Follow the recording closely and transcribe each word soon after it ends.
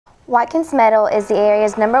Wadkins Metal is the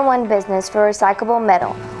area's #1 business for recyclable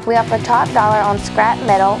metal. We offer top dollar on scrap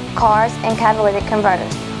metal, cars, and catalytic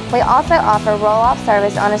converters. We also offer roll-off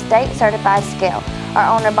service on a state-certified scale.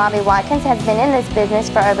 Our owner, Bobby Wadkins, has been in this business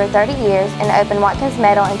for over 30 years and opened Wadkins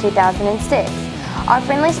Metal in 2006. Our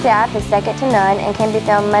friendly staff is second to none and can be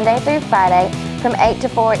found Monday through Friday from 8 to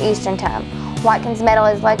 4 Eastern Time. Wadkins Metal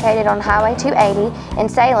is located on Highway 280 in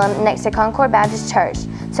Salem next to Concord Baptist Church.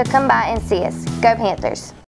 So come by and see us. Go Panthers!